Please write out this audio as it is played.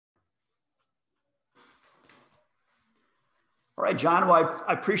All right, John. Well,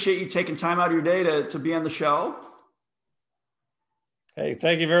 I appreciate you taking time out of your day to be on the show. Hey,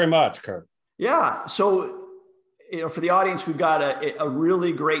 thank you very much, Kurt. Yeah. So, for the audience, we've got a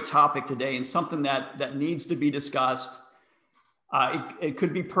really great topic today and something that needs to be discussed. It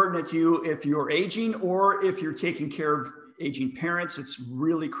could be pertinent to you if you're aging or if you're taking care of aging parents. It's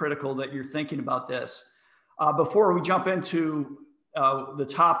really critical that you're thinking about this. Before we jump into the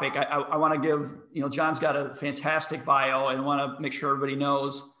topic, I want to give, John's got a fantastic bio and want to make sure everybody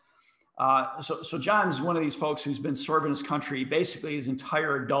knows. So John's one of these folks who's been serving his country basically his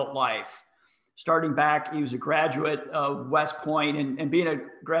entire adult life. Starting back, he was a graduate of West Point, and being a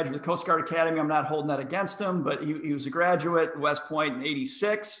graduate of the Coast Guard Academy, I'm not holding that against him, but he was a graduate at West Point in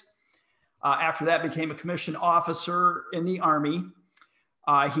 '86. After that, became a commissioned officer in the Army.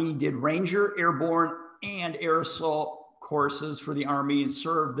 He did Ranger, Airborne, and Air Assault courses for the Army and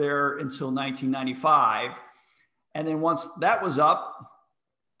served there until 1995. And then once that was up,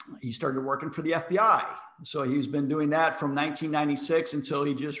 he started working for the FBI. So he's been doing that from 1996 until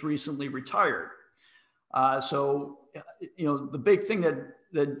he just recently retired. The big thing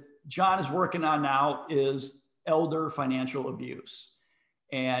that John is working on now is elder financial abuse.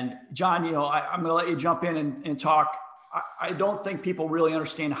 And John, I'm going to let you jump in and talk. I don't think people really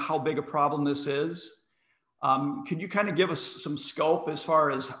understand how big a problem this is. Could you kind of give us some scope as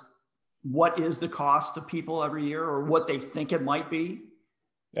far as what is the cost to people every year or what they think it might be?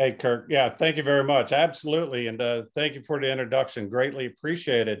 Hey, Kirk. Yeah, thank you very much. Absolutely. And thank you for the introduction. Greatly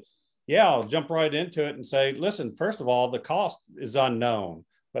appreciated. Yeah, I'll jump right into it and say, listen, first of all, the cost is unknown,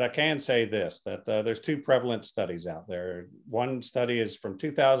 but I can say this, that there's two prevalent studies out there. One study is from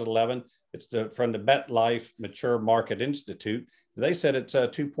 2011. It's from the MetLife Mature Market Institute. They said it's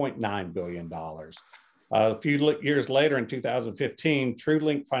 $2.9 billion. A few years later in 2015,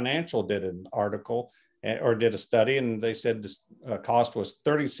 TrueLink Financial did an article or did a study, and they said this cost was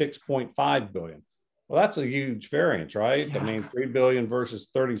 $36.5 billion. Well, that's a huge variance, right? Yeah. I mean, 3 billion versus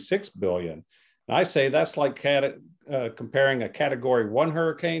 36 billion. And I say that's like comparing a category 1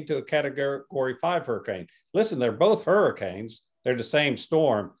 hurricane to a category 5 hurricane. Listen, they're both hurricanes. They're the same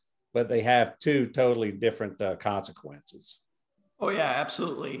storm, but they have two totally different consequences. Oh, yeah,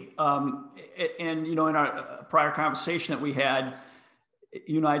 absolutely. In our prior conversation that we had,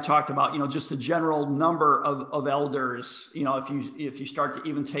 you and I talked about, just the general number of elders, if you start to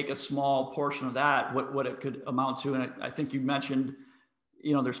even take a small portion of that, what it could amount to. And I think you mentioned,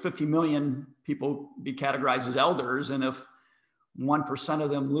 there's 50 million people be categorized as elders. And if 1%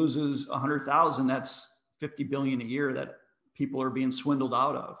 of them loses 100,000, that's 50 billion a year that people are being swindled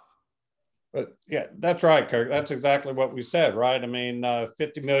out of. But yeah, that's right, Kirk. That's exactly what we said, right? I mean,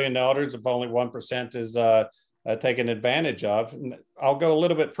 $50 million if only 1% is taken advantage of. And I'll go a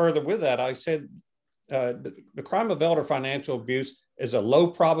little bit further with that. I said the crime of elder financial abuse is a low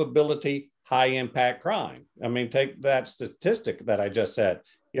probability, high impact crime. I mean, take that statistic that I just said.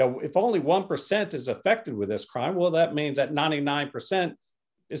 If only 1% is affected with this crime, well, that means that 99%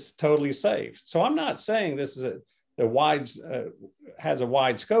 is totally safe. So I'm not saying this is has a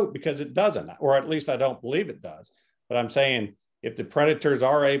wide scope, because it doesn't, or at least I don't believe it does. But I'm saying if the predators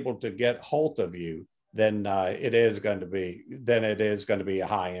are able to get hold of you, then it is going to be a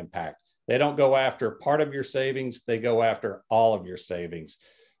high impact. They don't go after part of your savings; they go after all of your savings.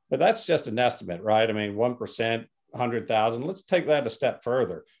 But that's just an estimate, right? I mean, 1%, 100,000. Let's take that a step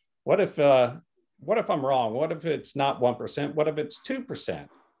further. What if I'm wrong? What if it's not 1%? What if it's 2%?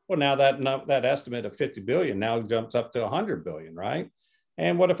 Well, now that estimate of 50 billion now jumps up to 100 billion, right?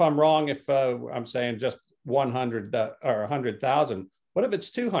 And what if I'm wrong? If I'm saying just 100 or 100,000, what if it's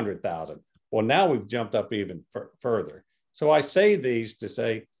 200,000? Well, now we've jumped up even further. So I say these to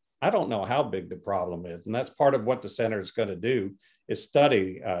say, I don't know how big the problem is. And that's part of what the center is going to do, is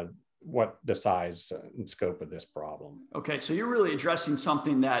study what the size and scope of this problem. Okay, so you're really addressing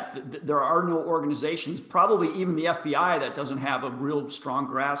something that there are no organizations, probably even the FBI, that doesn't have a real strong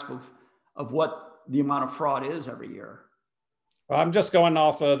grasp of what the amount of fraud is every year. Well, I'm just going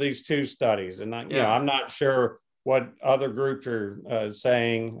off of these two studies, and I'm not sure what other groups are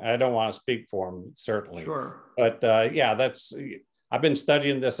saying. I don't want to speak for them, certainly. Sure. But I've been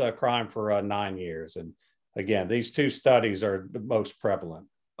studying this crime for 9 years. And again, these two studies are the most prevalent.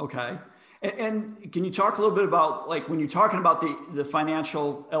 Okay. And can you talk a little bit about, like, when you're talking about the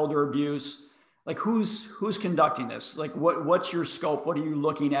financial elder abuse, like who's conducting this? Like what's your scope? What are you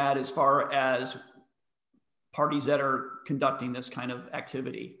looking at as far as parties that are conducting this kind of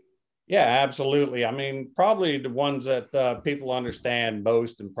activity? Yeah, absolutely. I mean, probably the ones that people understand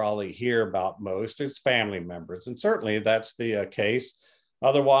most and probably hear about most is family members. And certainly that's the case.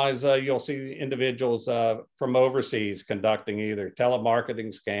 Otherwise, you'll see individuals from overseas conducting either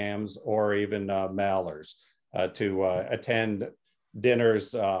telemarketing scams or even mailers to attend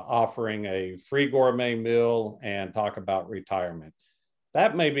dinners offering a free gourmet meal and talk about retirement.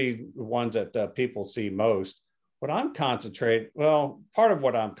 That may be the ones that people see most. What I'm part of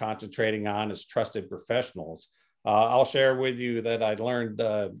what I'm concentrating on is trusted professionals. I'll share with you that I learned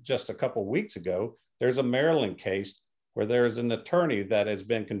just a couple of weeks ago, there's a Maryland case where there's an attorney that has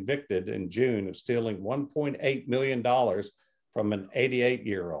been convicted in June of stealing $1.8 million from an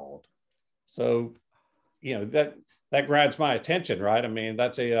 88-year-old. So, that grabs my attention, right? I mean,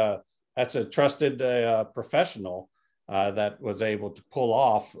 that's a trusted professional that was able to pull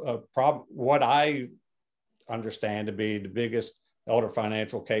off what I understand to be the biggest elder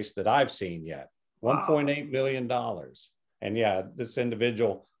financial case that I've seen yet. Wow. $1.8 million. And yeah, this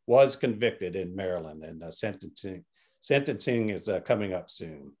individual was convicted in Maryland, and sentencing is coming up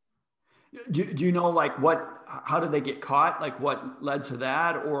soon. Do you know, like, how did they get caught? Like, what led to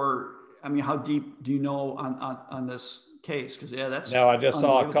that? Or, I mean, how deep do you know on this case? Because that's no, I just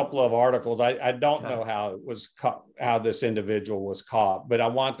saw a couple of articles. I don't know how it was how this individual was caught, but I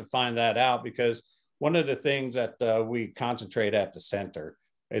want to find that out, because one of the things that we concentrate at the center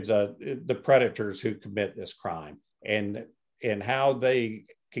is the predators who commit this crime, and how they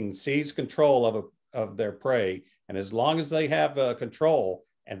can seize control of their prey. And as long as they have control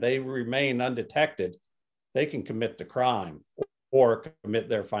and they remain undetected, they can commit the crime or commit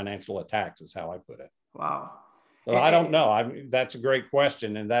their financial attacks, is how I put it. Wow. So I don't know. I mean, that's a great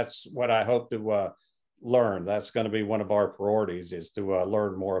question. And that's what I hope to learn. That's going to be one of our priorities, is to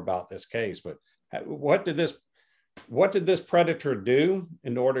learn more about this case. But what did this predator do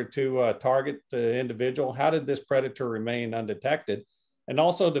in order to target the individual? How did this predator remain undetected? And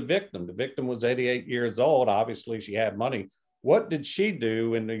also the victim was 88 years old. Obviously she had money. What did she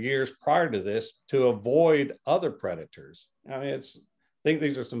do in the years prior to this to avoid other predators? I mean, I think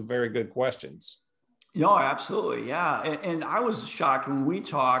these are some very good questions. No, absolutely. Yeah. And I was shocked when we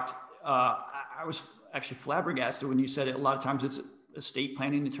talked. I was actually flabbergasted when you said it. A lot of times it's estate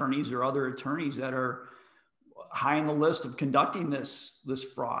planning attorneys or other attorneys that are high on the list of conducting this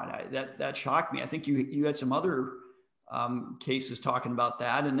fraud. That shocked me. I think you had some other cases talking about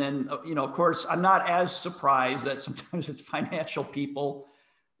that. And then, of course, I'm not as surprised that sometimes it's financial people,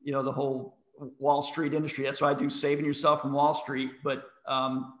 the whole Wall Street industry. That's what I do, saving yourself from Wall Street. But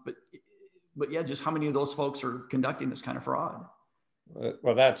yeah, just how many of those folks are conducting this kind of fraud?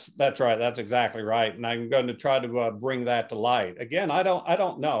 Well, that's right. That's exactly right. And I'm going to try to bring that to light. Again, I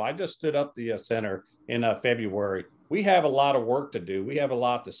don't know. I just stood up the center in February. We have a lot of work to do. We have a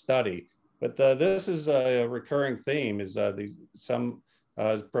lot to study. But this is a recurring theme, is some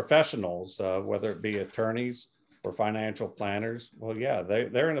professionals, whether it be attorneys or financial planners. Well, yeah,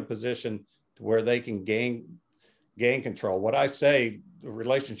 they're in a position to where they can gain control. What I say, the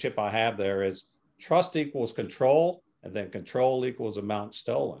relationship I have there is trust equals control, and then control equals amount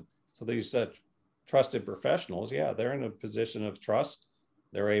stolen. So these trusted professionals, yeah, they're in a position of trust.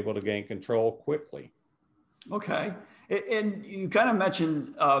 They're able to gain control quickly. Okay. And you kind of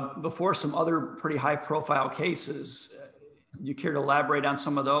mentioned before some other pretty high profile cases. You care to elaborate on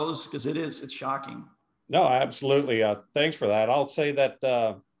some of those? Because it's shocking. No, absolutely. Thanks for that. I'll say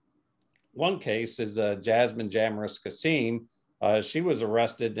that one case is Jasmine Jamaris Kassim. She was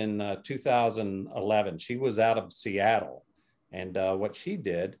arrested in 2011. She was out of Seattle. And what she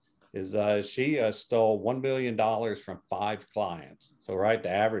did is she stole $1 million from 5 clients. So, right, the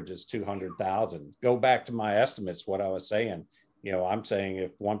average is 200,000. Go back to my estimates, what I was saying. I'm saying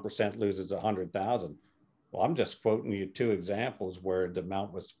if 1% loses 100,000, well, I'm just quoting you 2 examples where the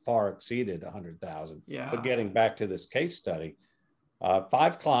amount was far exceeded 100,000. Yeah. But getting back to this case study,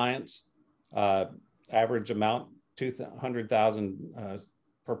 5 clients, average amount, 200,000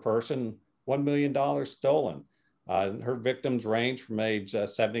 per person, $1 million stolen. Her victims range from age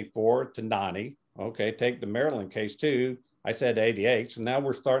 74 to 90. Okay, take the Maryland case too. I said 88. So now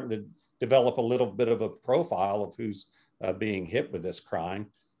we're starting to develop a little bit of a profile of who's being hit with this crime.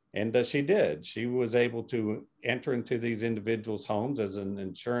 And she did. She was able to enter into these individuals' homes as an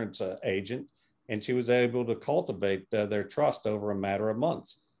insurance agent, and she was able to cultivate their trust over a matter of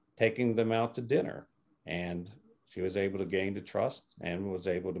months, taking them out to dinner. And she was able to gain the trust and was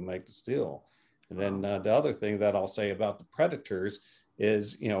able to make the steal. And then the other thing that I'll say about the predators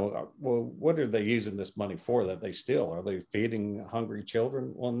is, well, what are they using this money for that they steal? Are they feeding hungry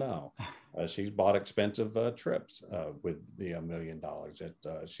children? Well, no. She's bought expensive trips with the $1 million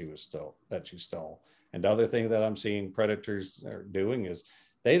that she stole. And the other thing that I'm seeing predators are doing is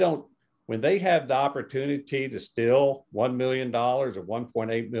they don't when they have the opportunity to steal $1 million or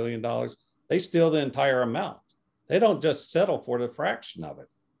 $1.8 million, they steal the entire amount. They don't just settle for the fraction of it.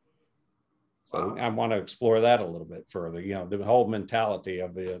 So I want to explore that a little bit further, you know, the whole mentality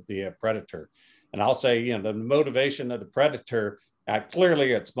of the predator. And I'll say, you know, the motivation of the predator,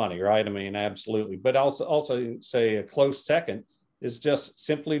 clearly it's money, right? I mean, absolutely. But also say a close second is just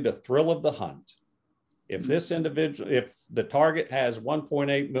simply the thrill of the hunt. If this individual, if the target has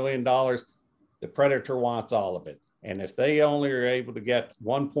 $1.8 million, the predator wants all of it. And if they only are able to get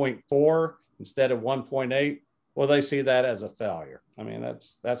 1.4 instead of 1.8, well, they see that as a failure. I mean,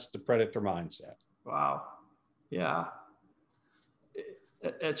 that's the predator mindset. Wow. Yeah.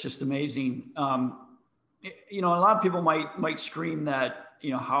 It's just amazing. You know, a lot of people might scream that,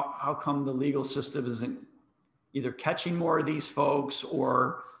 you know, how come the legal system isn't either catching more of these folks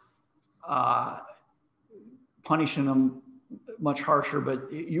or punishing them much harsher,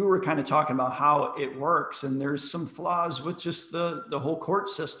 but you were kind of talking about how it works, and there's some flaws with just the whole court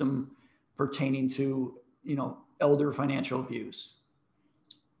system pertaining to, you know, elder financial abuse.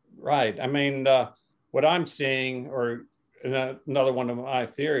 Right. I mean, what I'm seeing, or another one of my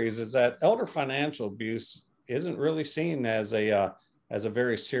theories, is that elder financial abuse isn't really seen as a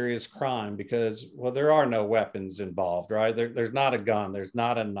very serious crime because, well, there are no weapons involved, right? There's not a gun, there's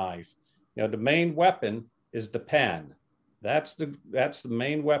not a knife. You know, the main weapon is the pen. That's the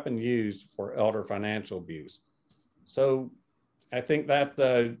main weapon used for elder financial abuse. So I think that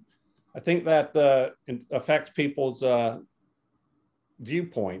affects people's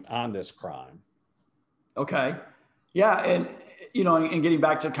viewpoint on this crime. Okay. Yeah. And, you know, and getting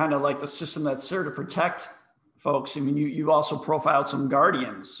back to kind of like the system that's there to protect folks. I mean, you also profiled some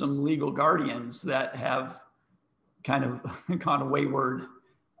guardians, some legal guardians that have kind of gone wayward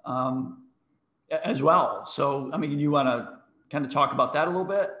as well. So, I mean, you want to kind of talk about that a little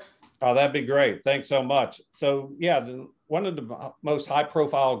bit? Oh, that'd be great. Thanks so much. So yeah, one of the most high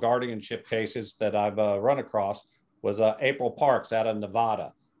profile guardianship cases that I've run across was April Parks out of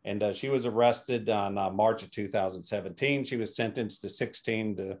Nevada. And she was arrested on March of 2017. She was sentenced to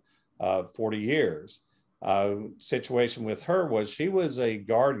 16 to 40 years. Situation with her was she was a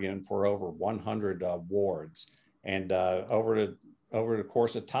guardian for over 100 wards. And over the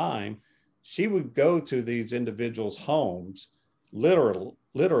course of time, she would go to these individuals' homes,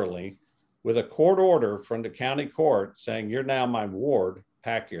 literally with a court order from the county court saying, "You're now my ward,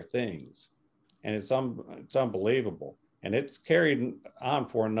 pack your things." And it's unbelievable. And it carried on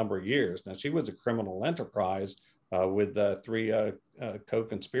for a number of years. Now, she was a criminal enterprise with three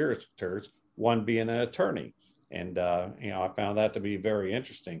co-conspirators, one being an attorney. And, you know, I found that to be very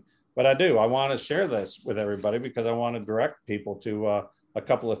interesting. But I want to share this with everybody because I want to direct people to a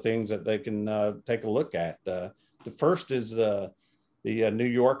couple of things that they can take a look at. The first is the New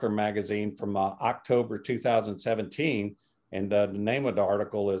Yorker magazine from October 2017. And the name of the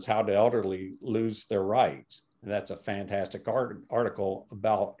article is "How the Elderly Lose Their Rights." And that's a fantastic article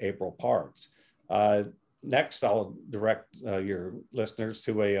about April Parks. Next, I'll direct your listeners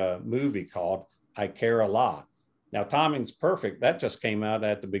to a movie called "I Care a Lot." Now, timing's perfect. That just came out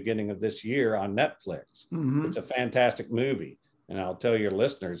at the beginning of this year on Netflix. Mm-hmm. It's a fantastic movie. And I'll tell your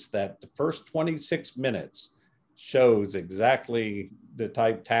listeners that the first 26 minutes shows exactly the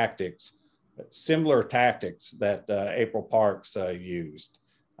type tactics, similar tactics that April Parks used.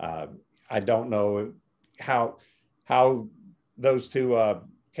 I don't know how those two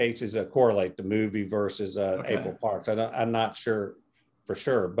cases correlate, the movie versus April Parks. I'm not sure for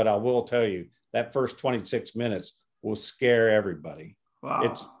sure, but I will tell you that first 26 minutes will scare everybody.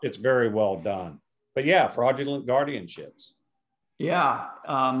 Wow. It's very well done. But yeah, fraudulent guardianships. Yeah.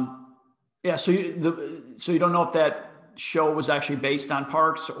 Yeah. So you don't know if that show was actually based on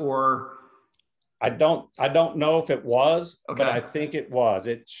Parks or? I don't know if it was, but I think it was.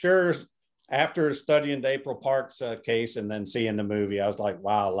 It sure, after studying the April Parks case and then seeing the movie, I was like,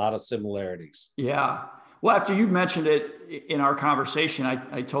 wow, a lot of similarities. Yeah. Well, after you mentioned it in our conversation,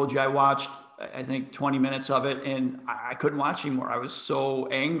 I told you I watched, I think, 20 minutes of it, and I couldn't watch anymore. I was so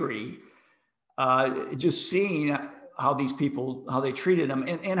angry just seeing how these people, how they treated them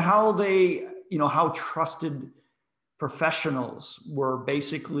and how they, you know, how trusted professionals were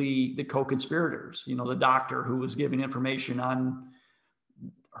basically the co-conspirators, you know, the doctor who was giving information on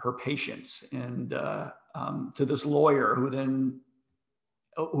her patients and to this lawyer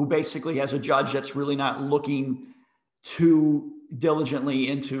who basically has a judge that's really not looking too diligently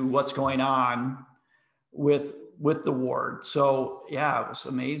into what's going on with the ward. So yeah, it was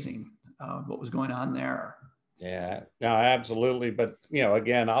amazing what was going on there. Yeah, no, absolutely. But, you know,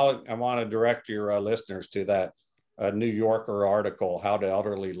 again, I want to direct your listeners to that New Yorker article, How the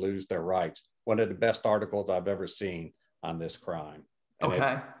Elderly Lose Their Rights. One of the best articles I've ever seen on this crime.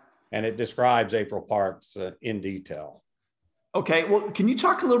 And it describes April Parks in detail. Okay, well, can you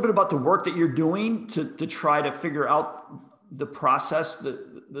talk a little bit about the work that you're doing to try to figure out the process,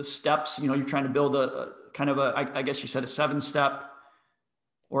 the steps? You know, you're trying to build a kind of I guess you said a 7-step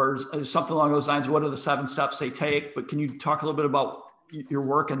or something along those lines. What are the 7 steps they take? But can you talk a little bit about your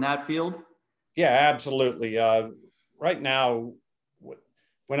work in that field? Yeah, absolutely. Right now,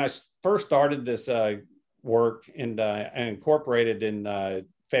 when I first started this work and incorporated in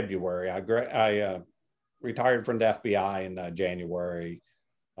February, I retired from the FBI in January.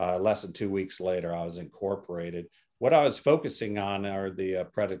 Less than 2 weeks later, I was incorporated. What I was focusing on are the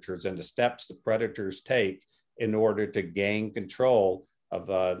predators and the steps the predators take in order to gain control of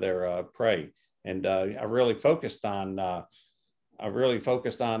their prey. And I really focused on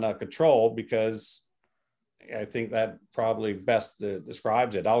control because I think that probably best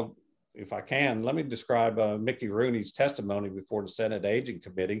describes it. If I can, let me describe Mickey Rooney's testimony before the Senate Aging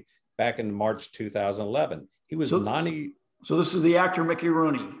Committee back in March 2011. He was 90. So this is the actor Mickey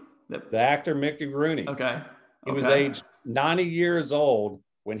Rooney. The actor Mickey Rooney. Okay. He was aged 90 years old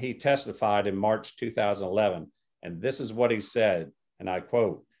when he testified in March 2011. And this is what he said, and I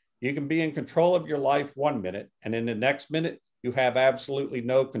quote, "You can be in control of your life 1 minute, and in the next minute, you have absolutely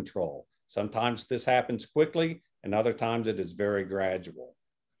no control. Sometimes this happens quickly, and other times it is very gradual."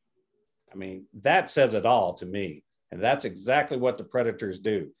 I mean, that says it all to me. And that's exactly what the predators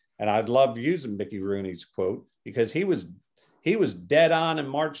do. And I'd love using Mickey Rooney's quote because he was dead on in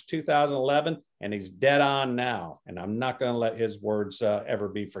March 2011, and he's dead on now. And I'm not going to let his words ever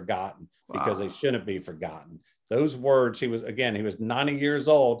be forgotten because they shouldn't be forgotten. Those words, he was 90 years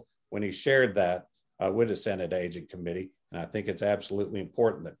old when he shared that with the Senate Aging Committee. And I think it's absolutely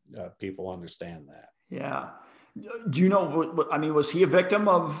important that people understand that. Yeah. Do you know, I mean, was he a victim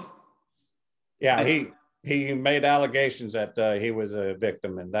of? Yeah, he made allegations that he was a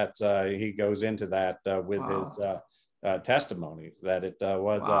victim, and that's he goes into that with his testimony that it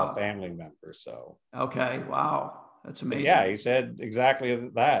was a family member. So okay, wow, that's amazing. But yeah, he said exactly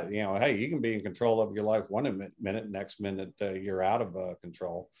that. You know, hey, you can be in control of your life 1 minute, next minute you're out of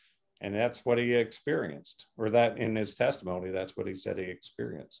control, and that's what he experienced, or that in his testimony, that's what he said he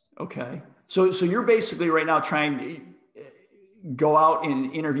experienced. Okay, so you're basically right now trying to go out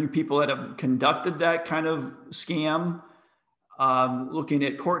and interview people that have conducted that kind of scam, looking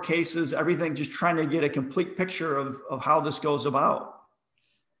at court cases, everything, just trying to get a complete picture of how this goes about.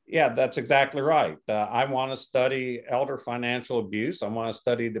 Yeah, that's exactly right. I want to study elder financial abuse. I want to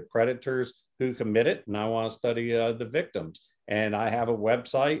study the predators who commit it, and I want to study the victims. And I have a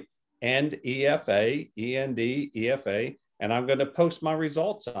website, ENDEFA, ENDEFA, and I'm going to post my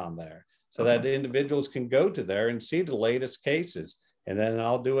results on there, so that the individuals can go to there and see the latest cases, and then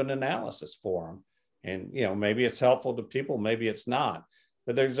I'll do an analysis for them. And, you know, maybe it's helpful to people, maybe it's not,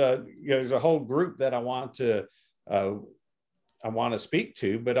 but there's a whole group that I want to speak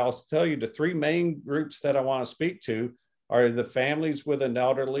to, but I'll tell you the 3 main groups that I want to speak to are the families with an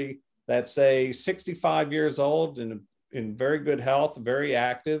elderly that's say 65 years old and in very good health, very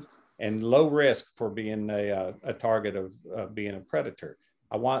active, and low risk for being a target of being a predator.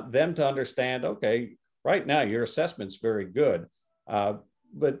 I want them to understand, okay, right now your assessment's very good,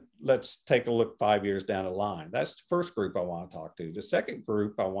 but let's take a look 5 years down the line. That's the first group I want to talk to. The second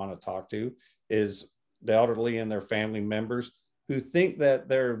group I want to talk to is the elderly and their family members who think that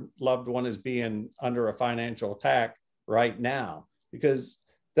their loved one is being under a financial attack right now, because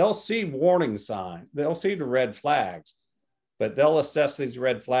they'll see warning signs, they'll see the red flags, but they'll assess these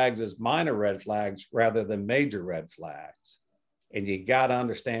red flags as minor red flags rather than major red flags. And you got to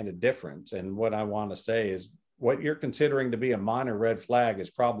understand the difference. And what I want to say is what you're considering to be a minor red flag is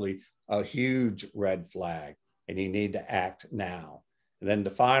probably a huge red flag, and you need to act now. And then the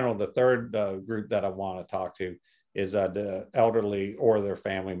third group that I want to talk to is the elderly or their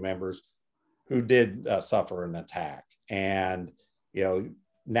family members who did suffer an attack. And, you know,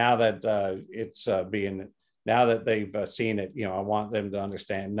 now that now that they've seen it, you know, I want them to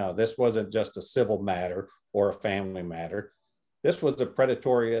understand, no, this wasn't just a civil matter or a family matter. This was a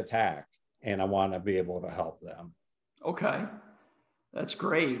predatory attack, and I want to be able to help them. Okay, that's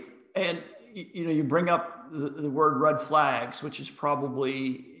great. And, you know, you bring up the word red flags, which is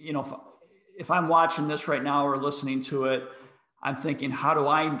probably, you know, if I'm watching this right now or listening to it, I'm thinking, what do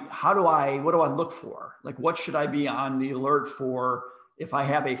I look for? Like, what should I be on the alert for if I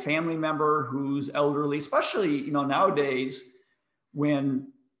have a family member who's elderly, especially, you know, nowadays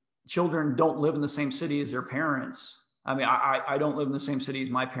when children don't live in the same city as their parents. I mean, I don't live in the same city as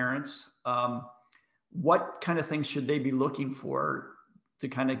my parents. what kind of things should they be looking for to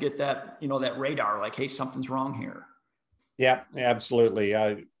kind of get that, that radar, like, hey, something's wrong here? Yeah, absolutely.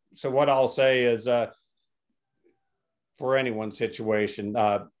 So what I'll say is, for anyone's situation,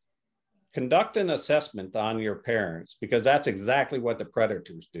 conduct an assessment on your parents, because that's exactly what the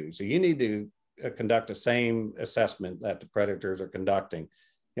predators do. So you need to conduct the same assessment that the predators are conducting.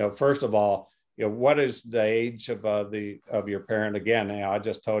 First of all, what is the age of your parent? Again, I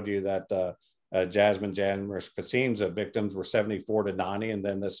just told you that Jasmine Kasim's victims were 74 to 90, and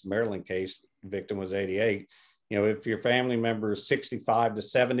then this Maryland case victim was 88. If your family member is 65 to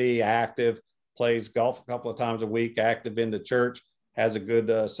 70, active, plays golf a couple of times a week, active in the church, has a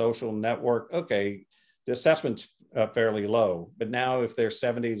good social network, okay, the assessment's fairly low. But now if they're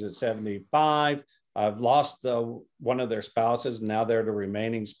 70s and 75, I've lost one of their spouses, and now they're the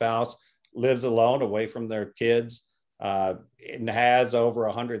remaining spouse, lives alone away from their kids, and has over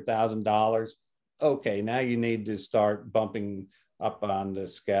 $100,000. Okay, now you need to start bumping up on the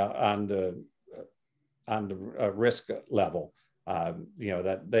scale, on the risk level.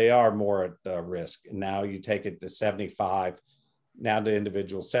 That they are more at risk. And now you take it to 75. Now the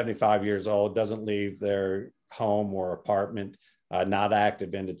individual 75 years old, doesn't leave their home or apartment, not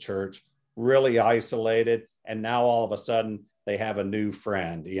active in the church, really isolated. And now all of a sudden they have a new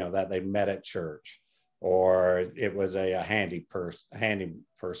friend, that they met at church, or it was a handy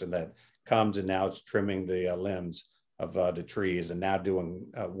person that comes and now it's trimming the limbs of the trees and now doing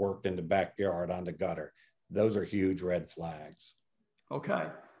work in the backyard on the gutter. Those are huge red flags. Okay.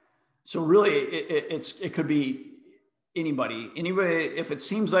 So really it could be anybody, if it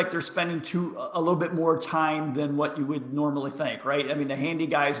seems like they're spending a little bit more time than what you would normally think, right? I mean, the handy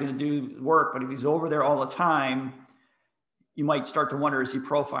guy is going to do work, but if he's over there all the time, you might start to wonder, is he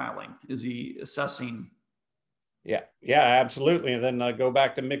profiling? Is he assessing? Yeah, absolutely. And then go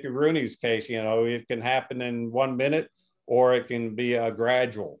back to Mickey Rooney's case, it can happen in 1 minute, or it can be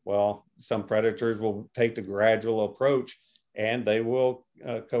gradual. Well, some predators will take the gradual approach and they will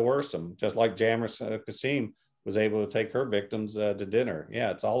coerce them, just like Jasmine Kasim was able to take her victims to dinner.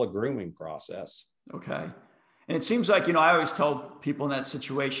 Yeah, it's all a grooming process. Okay. And it seems like, I always tell people in that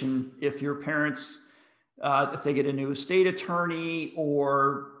situation, if your parents, if they get a new estate attorney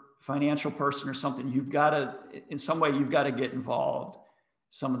or financial person or something, you've got to, in some way, you've got to get involved.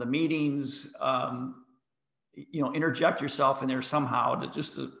 Some of the meetings, interject yourself in there somehow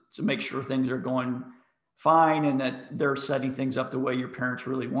to make sure things are going fine and that they're setting things up the way your parents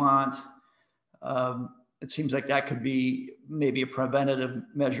really want. It seems like that could be maybe a preventative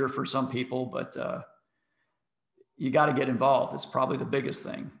measure for some people, but you got to get involved. It's probably the biggest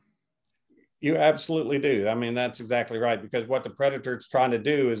thing. You absolutely do. I mean, that's exactly right, because what the predator's trying to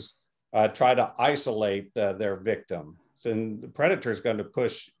do is try to isolate their victim. So the predator is going to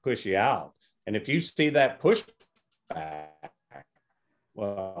push you out. And if you see that pushback,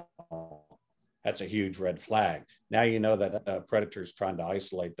 well, that's a huge red flag. Now you know that a predator is trying to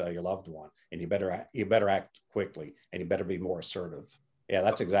isolate your loved one, and you better act quickly, and you better be more assertive. Yeah,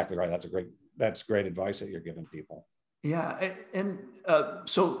 that's exactly right. That's great advice that you're giving people. Yeah, and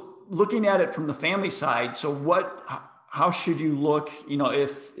so looking at it from the family side, so how should you look?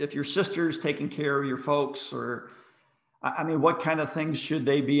 If your sister's taking care of your folks, or I mean, what kind of things should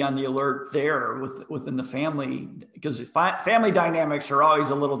they be on the alert there within the family? Because family dynamics are always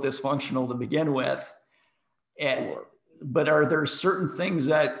a little dysfunctional to begin with. But are there certain things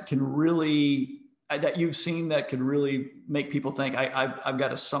that that you've seen that could really make people think, I've got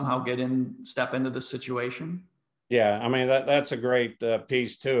to somehow step into this situation? Yeah, I mean, that's a great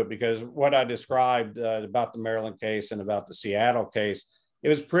piece to it, because what I described about the Maryland case and about the Seattle case, it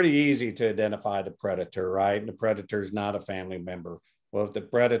was pretty easy to identify the predator, right? And the predator is not a family member. Well, if the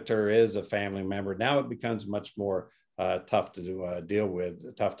predator is a family member, now it becomes much more tough to deal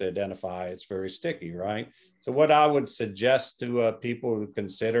with, tough to identify. It's very sticky, right? So what I would suggest to people to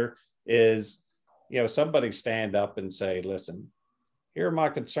consider is, somebody stand up and say, listen, here are my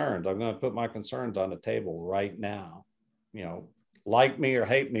concerns. I'm going to put my concerns on the table right now. Like me or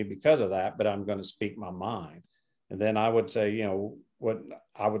hate me because of that, but I'm going to speak my mind. And then I would say, what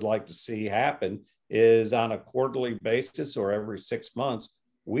I would like to see happen is on a quarterly basis or every 6 months,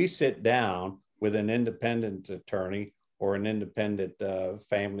 we sit down with an independent attorney or an independent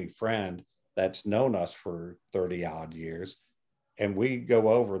family friend that's known us for 30 odd years. And we go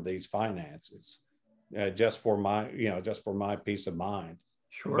over these finances just for my peace of mind.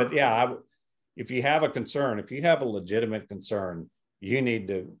 Sure. But yeah, if you have a concern, if you have a legitimate concern,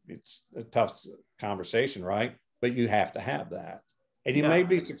 it's a tough conversation, right? But you have to have that. And you may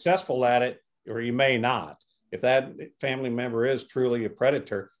be successful at it, or you may not. If that family member is truly a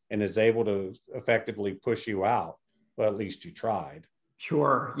predator and is able to effectively push you out. Well, at least you tried.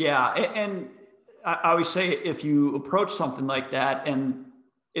 Sure. Yeah. And I always say, if you approach something like that, and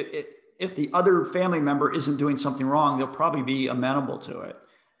if the other family member isn't doing something wrong, they'll probably be amenable to it.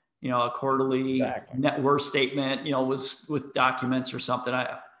 A quarterly net worth statement, with documents or something.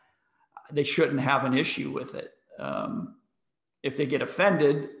 They shouldn't have an issue with it. If they get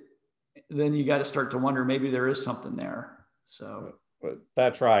offended, then you got to start to wonder, maybe there is something there. So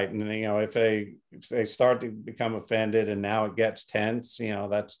that's right. And, if they start to become offended and now it gets tense,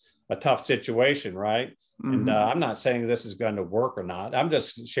 that's a tough situation, right? Mm-hmm. And I'm not saying this is going to work or not. I'm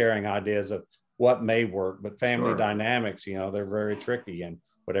just sharing ideas of what may work, but family dynamics, they're very tricky, and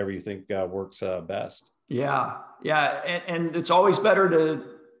whatever you think works best. Yeah. Yeah. And it's always better to,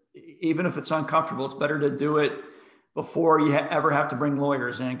 even if it's uncomfortable, it's better to do it before you ever have to bring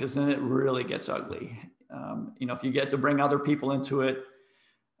lawyers in, because then it really gets ugly. If you get to bring other people into it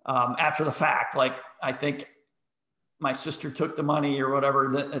after the fact, like I think my sister took the money or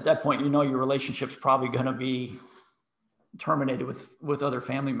whatever, at that point, your relationship's probably going to be terminated with other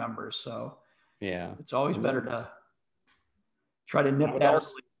family members. So yeah, it's always better to try to nip that early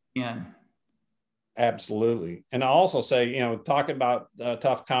in. Absolutely. And I also say, talking about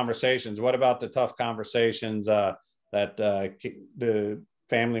tough conversations, what about the tough conversations that the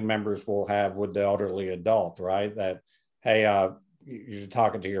family members will have with the elderly adult, right? That, hey, you're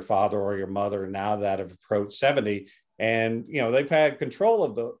talking to your father or your mother now that have approached 70, and, they've had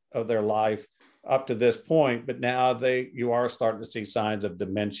control of their life up to this point, but now you are starting to see signs of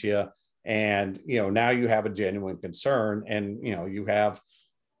dementia, and, now you have a genuine concern, and, you have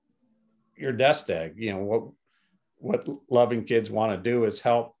your nest egg. What loving kids want to do is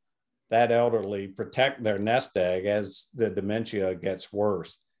help that elderly protect their nest egg as the dementia gets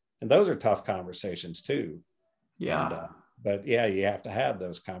worse. And those are tough conversations too. Yeah. And, but yeah, you have to have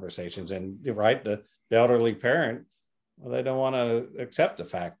those conversations. And you're right, the elderly parent, well, they don't want to accept the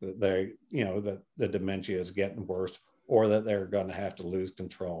fact that that the dementia is getting worse, or that they're going to have to lose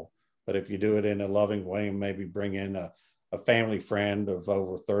control. But if you do it in a loving way, and maybe bring in a family friend of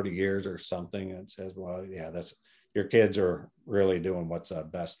over 30 years or something, and says, well, yeah, your kids are really doing what's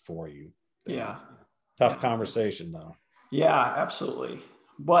best for you. Yeah. Tough conversation though. Yeah, absolutely.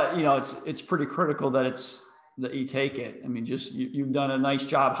 But, it's pretty critical that you take it. I mean, just you've done a nice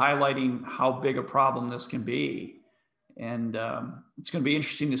job highlighting how big a problem this can be. And it's going to be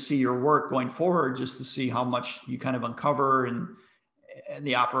interesting to see your work going forward, just to see how much you kind of uncover and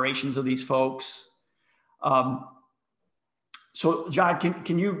the operations of these folks. So John,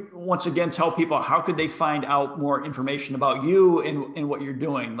 can you once again tell people how could they find out more information about you and what you're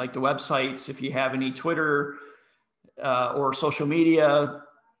doing, like the websites, if you have any Twitter or social media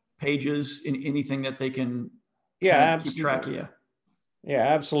pages, anything that they can keep track of you? Yeah,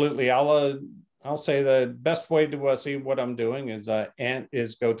 absolutely. I'll say the best way to see what I'm doing is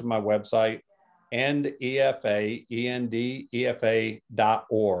go to my website,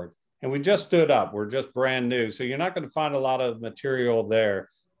 endefa.org. And we just stood up. We're just brand new. So you're not going to find a lot of material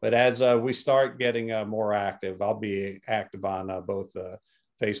there. But as we start getting more active, I'll be active on both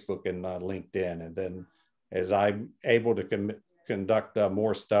Facebook and LinkedIn. And then as I'm able to conduct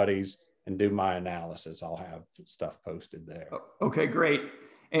more studies and do my analysis, I'll have stuff posted there. Okay, great.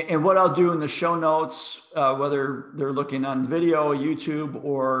 And what I'll do in the show notes, whether they're looking on video, YouTube,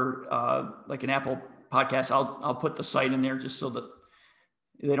 or like an Apple podcast, I'll put the site in there just so that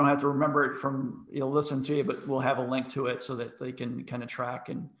they don't have to remember it from, listen to you, but we'll have a link to it so that they can kind of track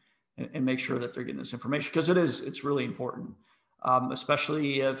and make sure that they're getting this information, because it's really important.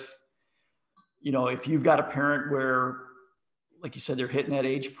 Especially if you've got a parent where, like you said, they're hitting that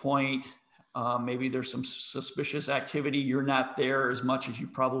age point, maybe there's some suspicious activity, you're not there as much as you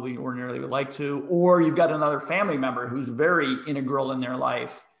probably ordinarily would like to, or you've got another family member who's very integral in their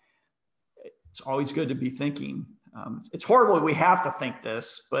life. It's always good to be thinking. It's horrible we have to think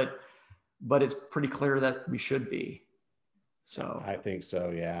this, but it's pretty clear that we should be. So I think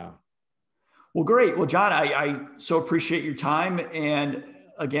so, yeah. Well, great. Well, John, I so appreciate your time. And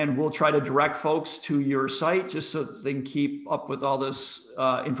again, we'll try to direct folks to your site just so that they can keep up with all this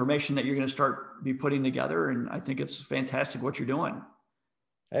information that you're going to be putting together. And I think it's fantastic what you're doing.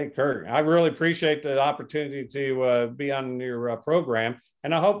 Hey, Kurt, I really appreciate the opportunity to be on your program.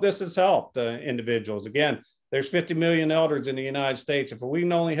 And I hope this has helped individuals. Again, there's 50 million elders in the United States. If we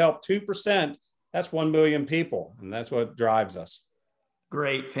can only help 2%, that's 1 million people. And that's what drives us.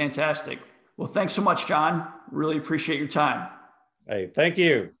 Great. Fantastic. Well, thanks so much, John. Really appreciate your time. Hey, thank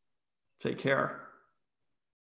you. Take care.